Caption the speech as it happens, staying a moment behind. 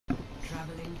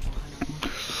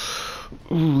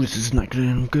Ooh, this is not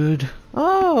getting good.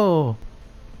 Oh!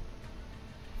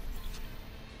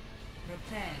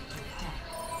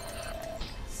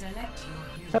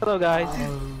 Hello guys.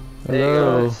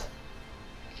 Hello.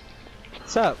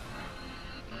 What's up?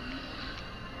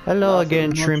 Hello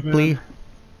again, Shrimply.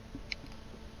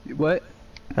 What?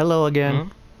 Hello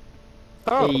again.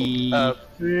 Oh.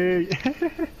 Hey.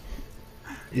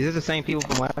 Is this the same people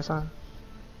from last time?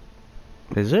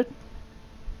 Is it?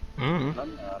 Well,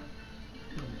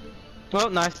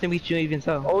 nice to meet you even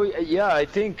so. Oh yeah, I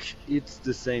think it's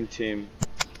the same team.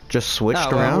 Just switched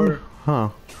Oh, well, around? Huh.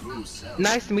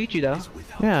 Nice to meet you though.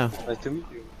 Yeah. Nice to meet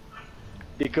you.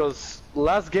 Because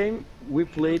last game we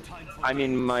played, I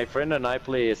mean my friend and I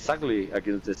play exactly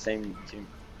against the same team.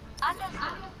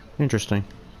 Interesting.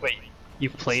 Wait,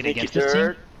 you've played Sneaky against this team?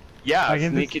 Turd, yeah,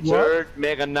 Against Sneaky this- what? Turd,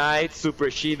 Mega Knight, Super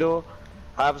Shido,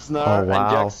 Habsnar, Oh,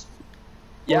 wow. and Jax.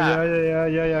 Yeah, Oh,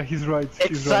 yeah, he's right.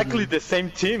 exactly the same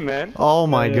team, man. Oh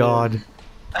my Yeah. god.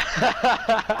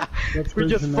 That's We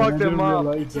just crazy, man. fucked I them didn't up.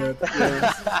 realize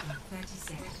that.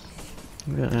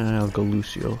 Yeah. I'll go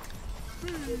Lucio.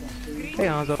 Hey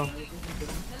Hanzo.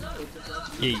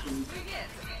 Yeah.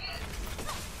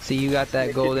 See, you got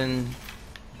that golden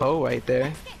bow right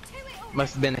there.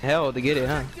 Must have been hell to get it,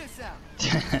 huh?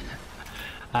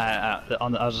 I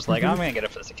was just like, I'm gonna get it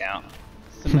for this account.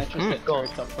 Symmetric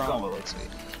turrets up Going front. with it, sweet.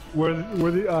 Where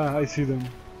the I see them.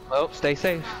 Well, stay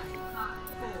safe.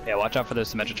 Yeah, watch out for those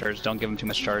symmetric turrets. Don't give them too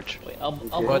much charge. Wait, I'll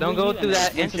Well, don't go through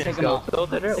that Take entrance. him Go. off. Go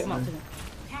through Take there. him off.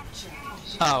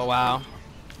 Oh wow.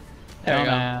 There you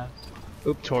go. Dumbass.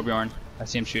 Oop, Torbjorn. I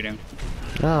see him shooting.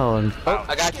 Oh, and Oh,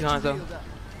 I got you, Hanzo.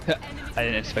 I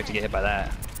didn't expect to get hit by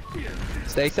that.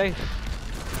 Stay safe.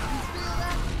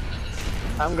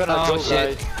 I'm gonna Oh, go,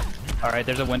 shit. guys. Alright,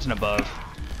 there's a Winston above.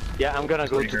 Yeah, I'm gonna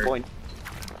go Pretty to hurt. point.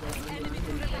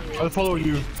 I'll follow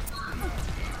you.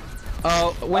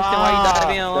 Oh, Winston, why you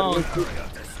diving alone?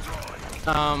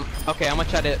 Okay, I'm gonna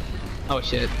try to. Oh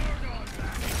shit.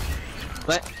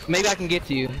 Maybe I can get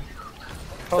to you.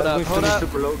 Hold up, hold up.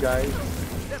 Super low, guys.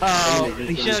 Oh,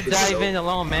 you should have dived in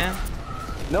alone, man.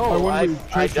 No, I I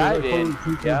Tracer, died I in.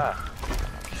 followed Tracer. Yeah.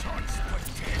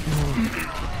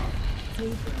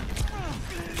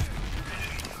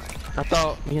 I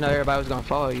thought, everybody was gonna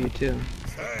follow you too.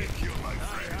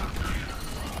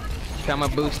 I'm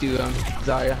gonna boost you,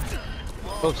 Zarya.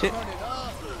 Oh shit.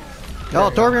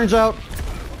 oh, Torbjorn's out.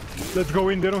 Let's go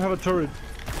in. They don't have a turret.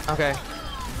 Okay.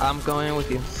 I'm going in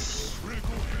with you.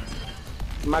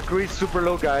 Macri is super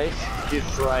low, guys. He's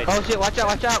right. Oh shit, watch out,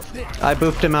 watch out! I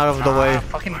boofed him out of the way.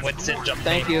 Fucking Winston jumped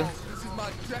Thank in. you.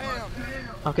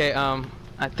 Okay,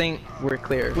 I think we're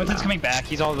clear. Winston's coming back.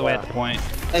 He's all the way at the point.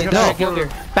 Hey, No. Zarya, get over here.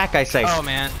 Back, I say. Oh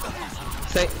man.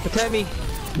 Say, protect me.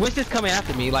 Winston's coming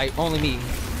after me, like only me.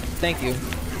 Thank you.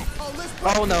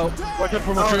 Oh no. Watch out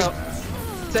for my Oh turret.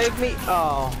 no. Save me.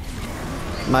 Oh.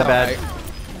 My bad. Alright.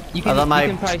 You I can, thought my. you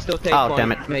can probably still take Oh, point,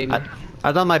 damn it. maybe.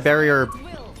 I thought my barrier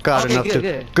got Okay, enough good, to.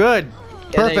 good. Good.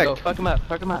 Yeah, there you go. Perfect. Fuck him up.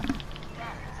 Fuck him up.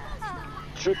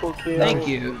 Triple kill. Thank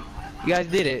you. You guys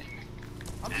did it.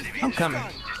 I'm coming.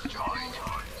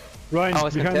 Ryan, Oh,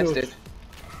 it's behind contested. us.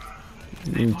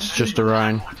 It's just a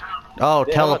Rhine. Oh,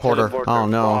 They have a teleporter. Oh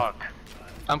no. Fuck.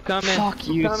 I'm coming. Fuck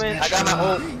you, I'm coming. I got my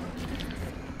ult.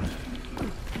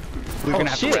 We're gonna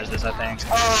have shit. to res this, I think.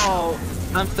 Oh,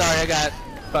 I'm sorry. I got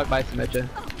fucked by Symmetra.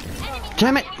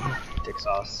 Damn it. Dick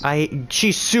sauce.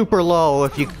 She's super low.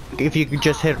 If you could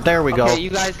just hit. There we go. Okay,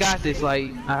 you guys got this. Like,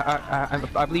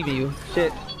 I believe in you.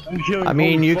 Shit. I'm healing. I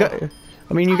mean, Holy you fuck. guys.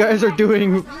 I mean, you guys are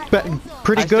doing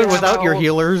pretty I still good have without my your ult.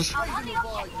 healers.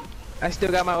 I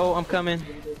still got my ult. I'm coming.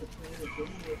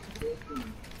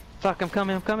 Fuck, I'm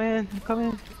coming. I'm coming. I'm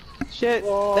coming. Shit.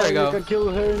 Oh, there we You go. can kill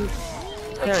him.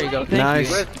 There you go. Thank Nice.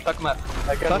 you. Fuck him up.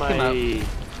 I got Fuck him my.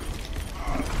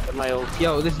 Got my ult.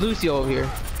 Yo, this Lucio over here.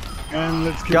 And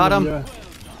let's kill Got him. him. Yeah.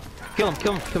 Kill him.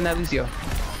 Kill him. Kill him, that Lucio.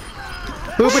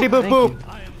 Boopity boop Thank boop. you.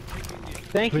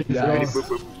 Thank you, Please, guys.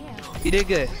 go. You did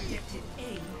good.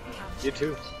 You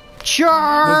too.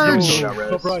 Charge! Let's go.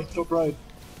 Top right, top right.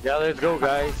 Yeah, let's go,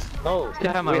 guys. Oh,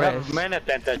 Still have my we res. have man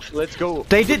advantage. Let's go.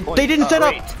 They did. They didn't set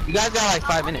up. Wait. You guys got like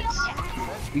 5 minutes.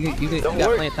 You Don't got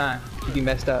worry. plenty of time. You be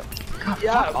messed up.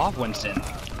 Yeah. Fuck off, Winston.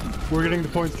 We're getting the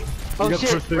point. Oh, We got shit.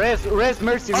 first pick. Res,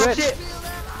 mercy, Oh res. shit!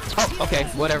 Oh, okay,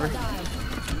 whatever.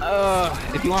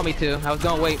 If you want me to, I was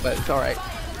gonna wait, but it's alright.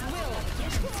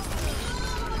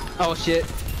 Oh shit.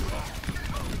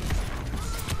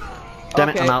 Damn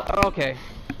it, Okay, I'm out. Okay.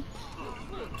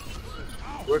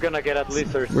 We're gonna get at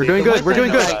least 30. We're doing good. We're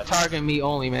doing Winston's, good. like, targeting me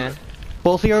only, man.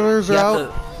 Both the others are You have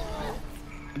out.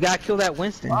 You gotta kill that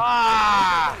Winston.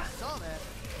 Ah!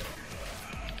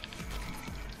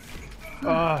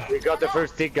 Ah, We got the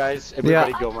first tick, guys.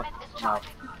 Everybody Yeah. go, man.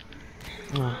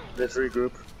 Now. Let's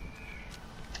regroup.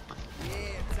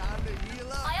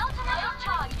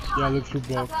 yeah, let's group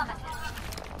up.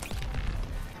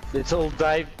 Let's all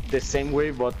dive the same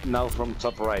way, but now from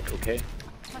top right, okay?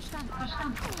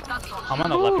 I'm on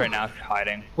the left right now,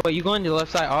 hiding. Wait, you going to the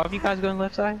left side? All of you guys going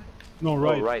left side? No, Oh,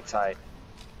 right. right side.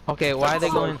 Okay, why are they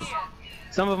going?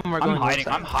 Some of them are going I'm hiding.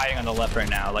 left I'm hiding on the left right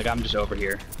now. Like I'm just over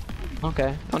here. side.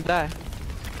 Okay, don't die.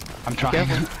 I'm trying.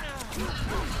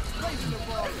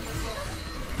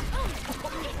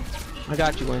 I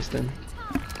got you, Winston.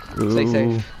 Ooh. Stay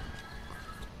safe.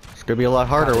 It's gonna be a lot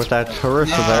harder with that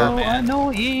Harissa there. Oh, I know.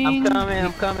 I'm coming.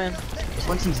 I'm coming.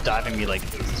 Winston's diving me like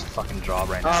this is fucking job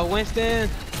right now. Oh, Winston.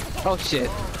 Oh shit.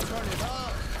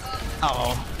 Uh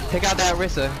oh. Take out that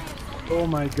Rissa. Oh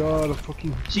my god, a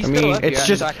fucking. She's I still mean, up it's here,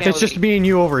 just so I can't it's just really- me and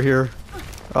you over here.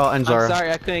 Oh, and I'm Zara.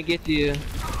 sorry, I couldn't get to you.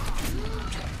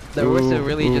 The Ooh, Rissa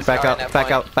really ooh, just back started out, that back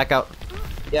point. out, back out.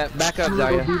 Yeah, back up, Go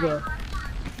Zarya. do that.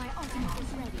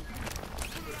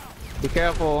 Be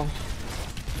careful.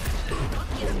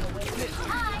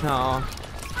 No.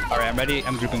 Alright, I'm ready.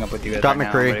 I'm grouping up with you guys Got right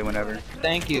now. McCree. I'm ready whenever.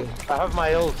 Thank you. I have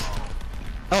my ult.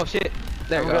 Oh shit.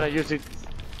 There I'm we gonna go. use it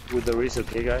with the wrist,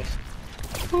 okay, guys?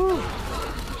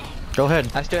 Go ahead.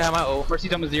 I still have my ult.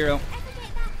 Mercy's on with 0.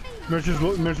 Mercy's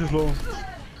low. Mercy's low.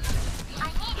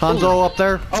 Hanzo up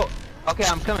there. Oh, okay,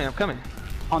 I'm coming. I'm coming.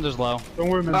 Hanzo's low. Don't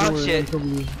worry, man. Oh, Don't worry. shit. I'll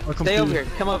come to you. I'll come Stay to over you. here.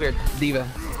 Come over here, Diva.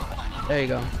 There you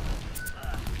go.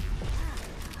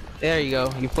 There you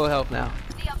go. You're full health now.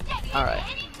 Alright.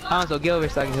 Hanzo, get over here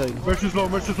so I can heal you. Mercy's low.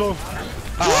 Mercy's low.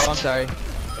 Oh, I'm sorry.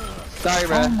 Sorry,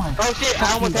 bro. Oh, shit,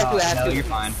 I almost had to ask No, you. you're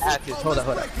fine. Hold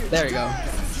up. There you go.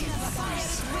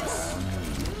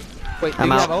 Wait, do I'm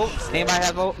you out. have ult? Anybody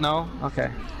have ult? No? Okay.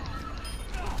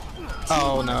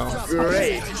 Oh, no.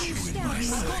 Great!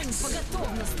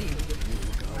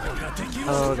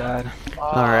 Oh, God.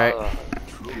 All right.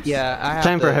 Yeah, I have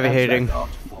Time for to- heavy hating.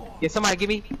 Yeah, somebody give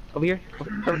me over here.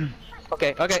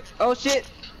 Okay. Oh shit.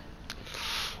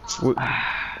 We,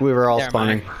 we were all Never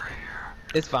spawning. mind.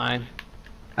 It's fine.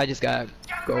 I just gotta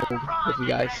go with you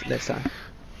guys next time.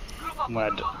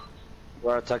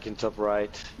 We're attacking top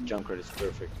right. Junkrat is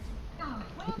perfect.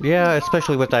 Yeah,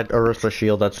 especially with that Orisa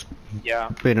shield that's Yeah.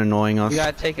 been annoying us. We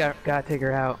gotta take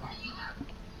her out.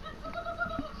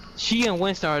 She and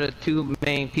Winston are the two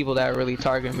main people that really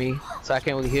target me, so I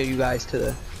can't really heal you guys to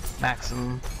the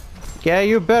maximum. Yeah,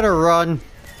 you better run.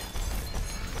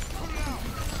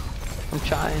 I'm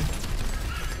trying.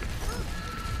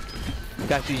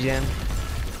 Got you, Jen.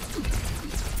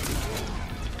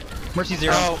 Mercy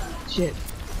 0. Oh shit.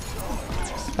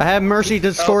 I have Mercy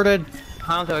distorted.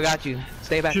 Hanzo, I got you.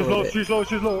 Stay back She's a little low. bit. She's low.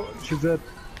 She's low. She's dead.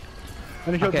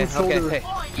 And he got Okay, good shoulder. hey.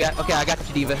 Okay, I got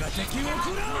you, Diva.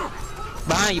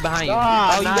 Behind you.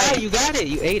 Ah, Oh, nice. you got it.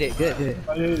 You ate it. Good.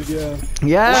 I hate it, yeah. Wow,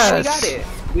 we got Yes. it.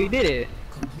 We did it.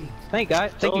 Thank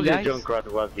God. Thank you Told you guys.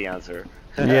 Junkrat was the answer.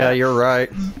 Yeah, you're right.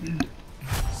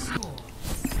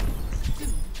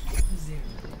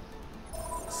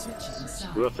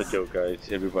 It was a joke, guys.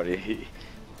 Everybody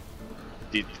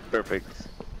did perfect.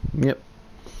 Yep.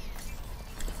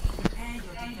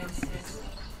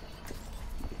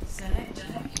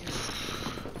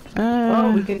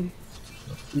 Oh, we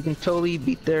can totally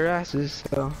beat their asses.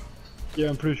 So. Yeah,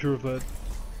 I'm pretty sure of that.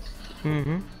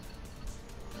 Mhm.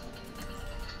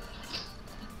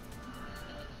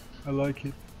 I like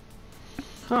it.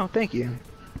 Oh, thank you.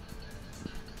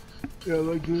 Yeah, I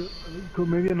like it.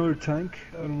 Maybe another tank.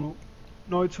 I don't know.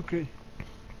 No, it's okay.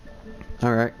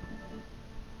 All right.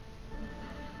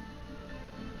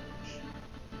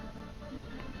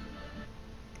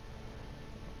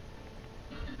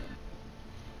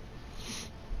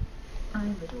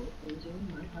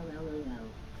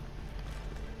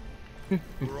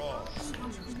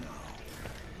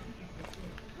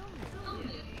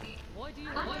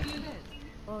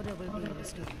 Order will be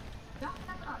restored.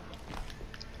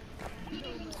 You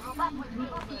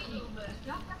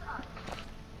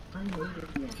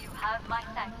have my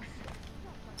thanks.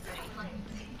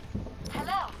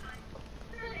 Hello.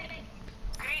 Greetings.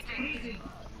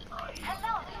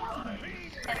 Hello there.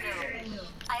 Hello.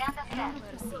 I understand.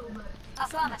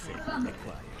 Affirmative.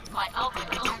 My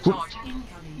ultimate is charging.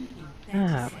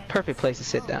 Perfect place to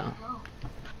sit down.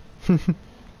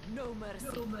 No mercy.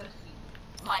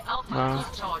 My ultimate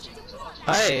is charging.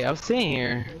 Hey, I'm sitting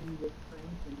here.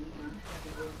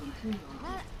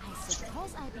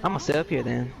 I'm gonna sit up here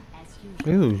then.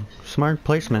 Ooh, smart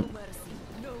placement.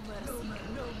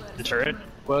 The turret?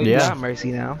 Well, you Yeah. got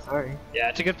Mercy now. Sorry. Yeah,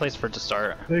 it's a good place for it to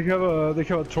start. They have a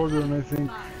Torgon, I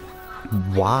think.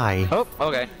 Why? Oh,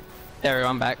 okay. There we go.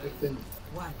 I'm back.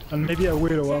 And maybe a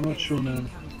widow, I'm not sure, man.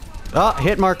 Oh,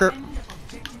 hit marker.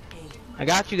 I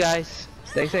got you guys.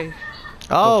 Stay safe.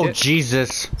 Oh, shit.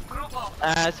 Jesus.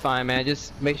 That's fine, man.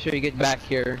 Just make sure you get back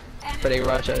here before they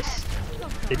rush us.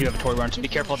 They do have a toy run, so be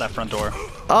careful at that front door.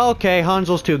 Okay,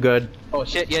 Hansel's too good. Oh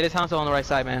shit, yeah, this Hansel on the right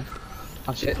side, man.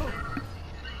 Oh shit.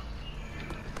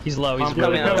 He's low, he's I'm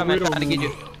really coming, low. trying to get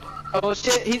you. Oh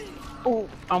shit, he's... Ooh,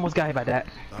 almost got hit by that.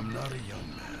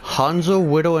 Hanzo,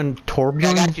 Widow, and Torbjorn? Yeah,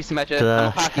 I got you, Symmetra.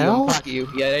 The I'm gonna pocket you, I'm hell? gonna pocket you.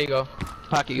 Yeah, there you go.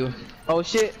 Pocket you. Oh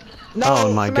shit. No,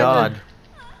 Oh my Symmetra. god.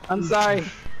 I'm sorry.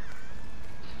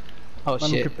 Oh Mano,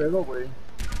 shit. que pega, güey.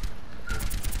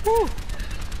 Woo.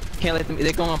 Can't let them...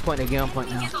 They're going on point, they're going on point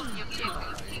now.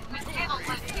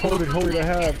 Hold it, I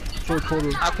have. Hold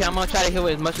it. Okay, I'm gonna try to heal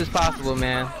it as much as possible,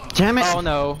 man. Damn it. Oh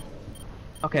no.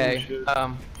 Okay,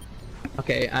 Oh,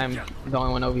 okay, I'm the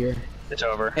only one over here. It's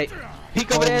over. Hey,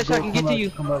 peek over there so I can get to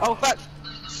you. Oh fuck.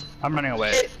 I'm running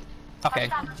away. Shit. Okay.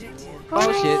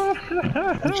 Oh shit.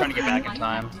 I'm trying to get back in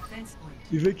time.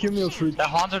 If they kill me, I'll switch. That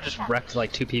Hanzo just wrecked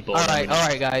like 2 people.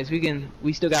 Alright guys,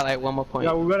 we still got like one more point.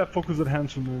 Yeah, we gotta focus on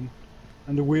Hansel, man.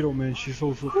 And the widow, man, she's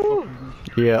also fucking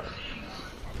good. Yeah.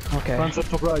 Okay. Hansel,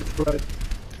 top right, top right.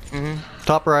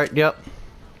 Top right, yep.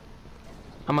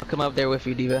 I'm gonna come up there with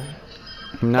you, Diva.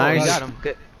 Oh, Nice. you got him.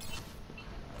 Good.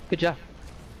 Good job.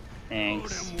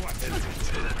 Thanks.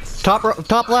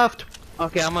 Top left.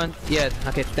 Okay, I'm on. Yeah.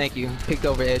 Okay, thank you. Picked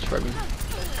over edge for me.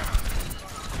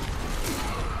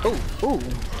 Ooh,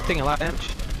 taking a lot of damage.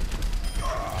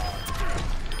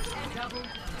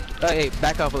 Hey,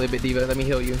 back off a little bit, Diva. Let me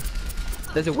heal you.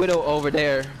 There's a widow over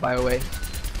there, by the way,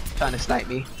 trying to snipe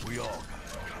me.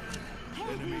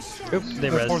 Oops, they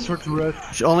Force res. her to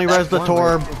rest. She only res the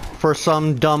Torb for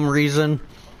some dumb reason.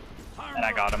 And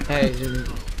I got him. Hey,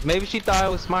 maybe she thought I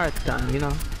was smart at the time, you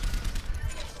know.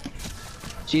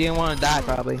 She didn't want to die,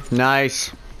 probably.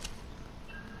 Nice.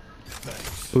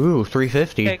 Ooh,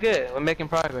 350. Okay, good. We're making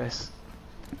progress.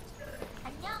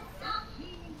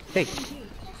 Hey.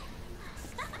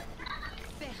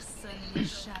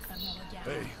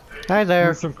 Hi there.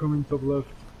 There's some coming top left.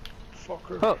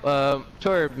 Fucker. Oh,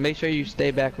 Tor, make sure you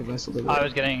stay back with us a little bit. I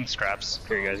was getting scraps.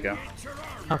 Here you guys go.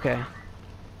 Okay.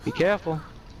 Be careful.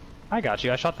 I got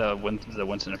you. I shot the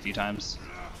Winston a few times.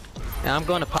 And I'm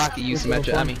going to pocket you,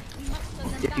 Symmetra. I mean,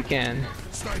 if you can,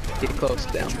 get close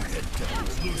to them.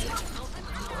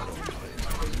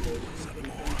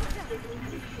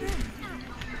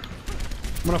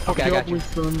 I'm gonna fuck Okay, I you got up, you.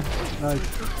 Winston.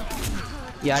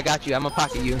 Nice. Yeah, I got you. I'm gonna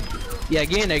pocket you. Yeah,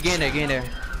 get in there, get in there, get in there.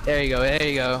 There you go, there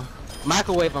you go.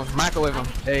 Microwave him, microwave him.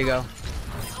 There you go.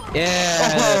 Yeah,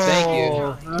 thank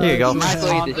you. There you go.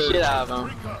 Microwave the shit out of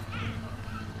him.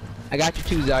 I got you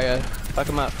too, Zarya. Fuck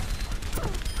him up.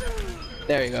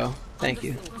 There you go. Thank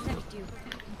you.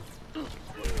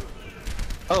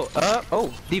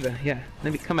 Oh, Diva, yeah.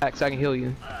 Let me come back so I can heal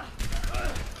you.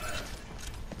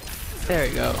 There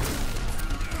you go.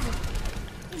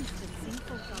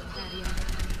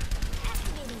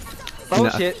 Oh No.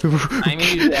 shit. I didn't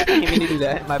mean to do that. I didn't mean to do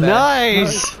that. My bad.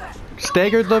 Nice.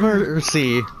 Staggered the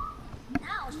Mercy.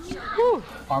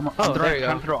 Armor. Oh, I'm there you go.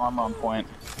 trying to throw armor on point.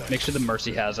 Make sure the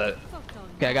Mercy has it.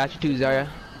 Okay, I got you too, Zarya.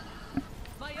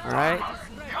 Alright.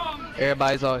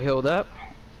 Everybody's all healed up.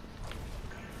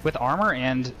 With armor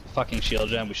and fucking shield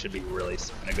gem, we should be really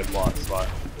in a good spot.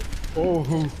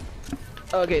 Oh,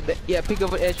 Okay, yeah, pick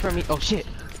over the edge for me. Oh shit.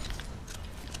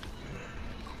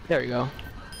 There we go.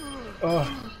 Good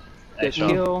Nice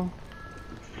job. kill.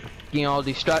 Getting all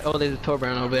distracted. Oh, there's a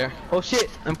Torbjorn over there. Oh shit,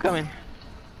 I'm coming.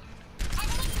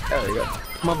 There we go.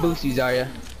 I'm gonna boost you, Zarya.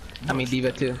 I mean,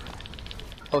 Diva too.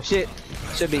 Oh shit.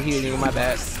 Should be healing you, my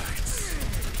bad.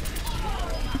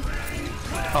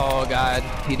 Oh god,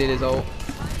 he did his ult.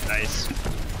 Nice.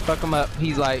 Fuck him up.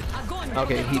 He's like,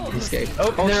 okay, he escaped.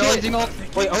 Oh, they're shit. using ult.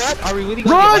 Wait, what? Are we really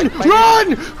gonna get Run!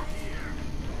 right? Run!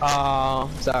 Oh,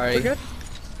 sorry. We're good.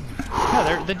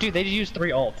 Yeah, they used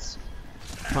 3 ults.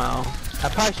 Wow. I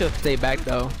probably should have stayed back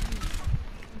though.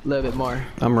 A little bit more.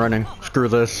 I'm running. Screw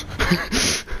this.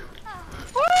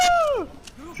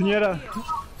 Señora.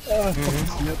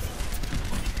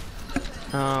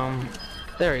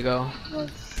 There we go.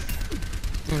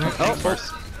 Oh,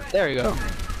 first. There we go.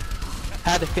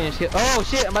 Had to finish it. Oh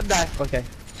shit, I'm about to die. Okay.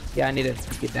 Yeah, I need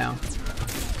to get down.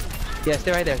 Yeah,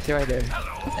 stay right there. Stay right there.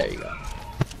 There you go.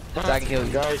 So I can heal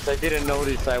you. Guys, I didn't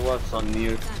notice I was on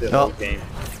mute the whole Oh. game.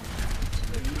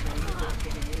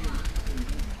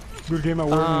 Good game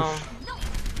awareness.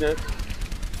 Good.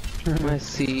 Let's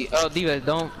see. Oh, Diva,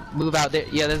 don't move out there.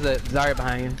 Yeah, there's a Zarya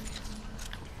behind you.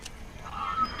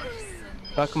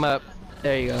 Fuck him up.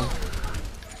 There you go.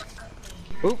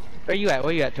 Oop. Where you at?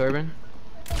 Where you at, Torben?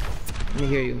 Let me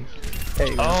hear you. There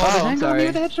you go. Oh, I'm sorry.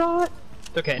 with a headshot.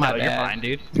 Okay, My no, you're bad. fine,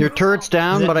 dude. Your turret's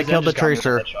down, Zen- but I Zen killed the just got me with a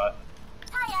tracer. headshot.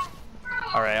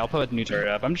 Alright, I'll put a new turret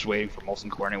up. I'm just waiting for Molson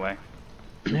Core anyway.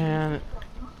 Man,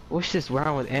 wish this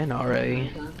round would end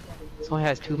already. This only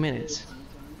has 2 minutes.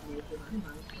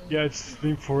 Yeah, it's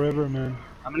been forever, man.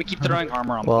 I'm gonna keep throwing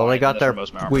armor on Well, point, they got that's their. where most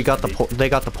of my We armor's got the. gonna be. They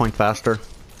got the point faster.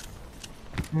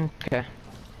 Okay.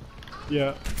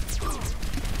 Yeah.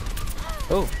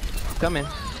 Oh, coming.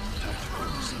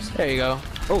 There you go.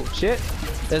 Oh shit.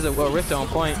 There's a rift on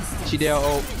point. She did her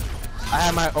ult. I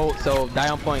have my ult, so die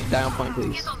on point,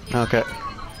 please. Okay.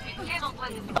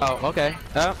 Oh, okay.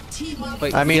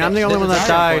 Wait, I mean, yeah, I'm the only there's one a that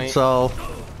die on died, point. so.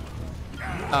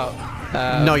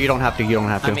 Oh. No, you don't have to. You don't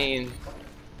have to. I mean,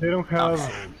 They don't have.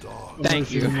 thank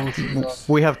you.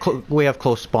 we have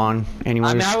close spawn,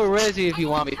 anyways. I mean, I would res you if you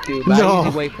want me to, but I No.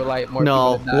 usually wait for like more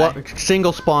No, people to die. what,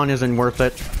 single spawn isn't worth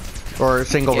it, or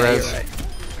single Yeah, res. you're right.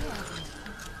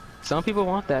 Some people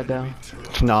want that though.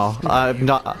 No, I'm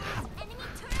not.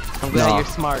 I'm glad No. you're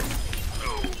smart.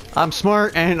 I'm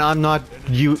smart, and I'm not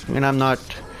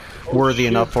worthy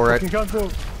enough for it.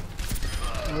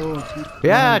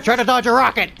 Yeah, try to dodge a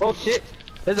rocket. Oh shit!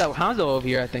 There's a Hanzo over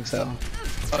here, I think so.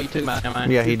 Oh, you took him out, never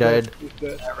mind. Yeah, he died.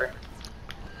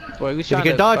 Boy, we If you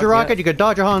can dodge a rocket, you can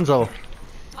dodge a Hanzo.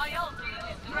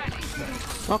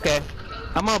 Okay.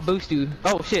 I'm gonna boost you.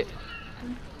 Oh shit.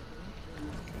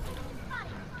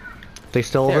 They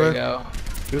still There over we there?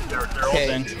 go. They're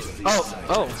Okay. ulting.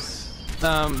 Oh.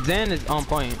 Zen is on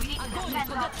point.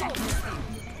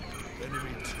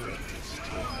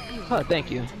 Oh,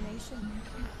 thank you.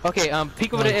 Okay,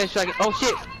 peek over the edge so I can. Oh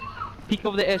shit! Peek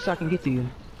over the edge so I can get to you.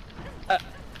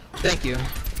 Thank you.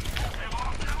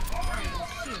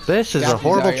 This is Got a you,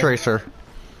 horrible Zarya. tracer.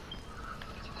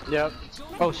 Yep.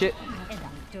 Oh shit.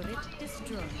 Turret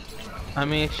destroyed. I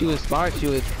mean, if she was smart, she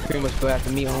would pretty much go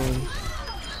after me only.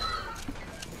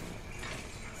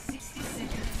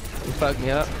 You fucked me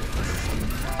up.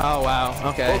 Oh wow.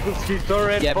 Okay. Focus his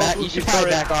turret. Yeah, focus you should his probably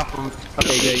turret. back off from.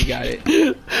 Okay, good, you got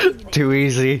it. Too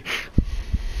easy.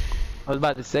 I was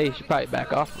about to say you should probably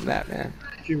back off from that, man.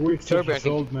 He wasted Turbo his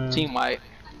old man. team wipe.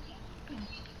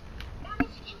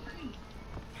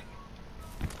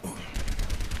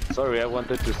 Sorry, I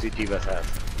wanted to see Tiva's ass.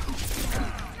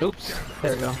 Oops.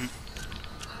 There we go.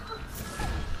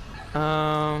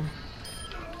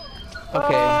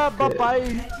 Okay. Bye good.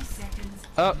 bye.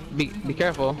 Oh, be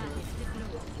careful.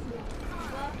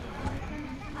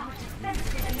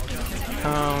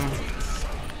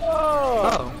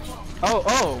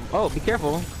 Oh, be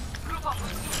careful.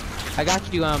 I got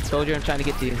you, soldier. I'm trying to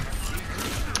get to you.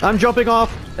 I'm jumping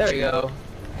off. There you go.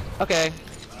 Okay.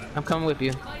 I'm coming with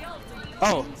you.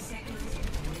 Oh,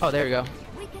 there you go.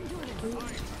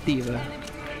 Diva.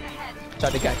 I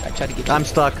tried to get you. I'm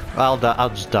stuck. I'll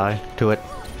just die to it.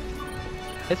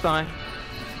 It's fine.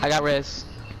 I got res.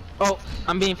 Oh,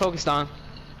 I'm being focused on.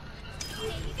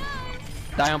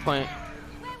 Die on point.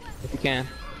 If you can.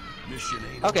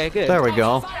 Okay, good. There we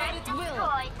go.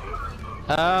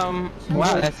 Wow,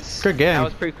 that's Good game. That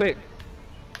was pretty quick.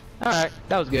 Alright,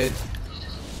 that was good.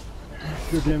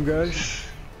 Good game, guys.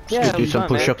 Yeah, Let's it do was some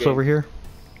fun, man. push-ups over here.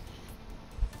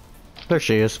 There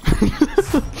she is.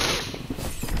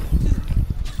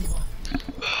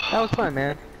 That was fun,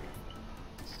 man.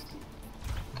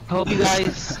 Hope you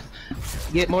guys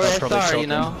get more That's probably SR, you tilting.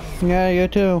 know? Yeah, you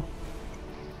too.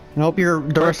 I hope the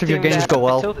rest of your Team that games go haven't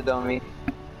well. tilted on me.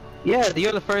 Yeah,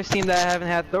 you're the first team that I haven't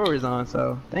had throwers on,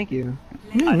 so thank you.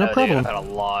 Yeah, I no know, dude, problem. I've had a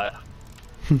lot.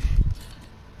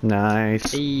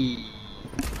 Nice. Hey.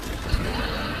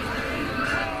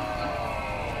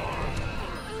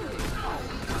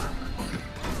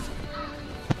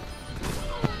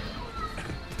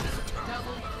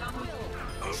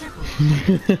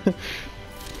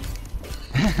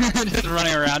 Just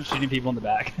running around shooting people in the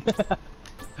back.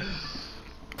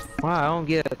 Wow, I don't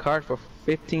get a card for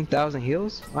 15,000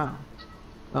 heals? Wow.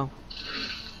 Oh.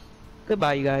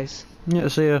 Goodbye, you guys. Yeah,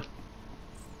 see ya.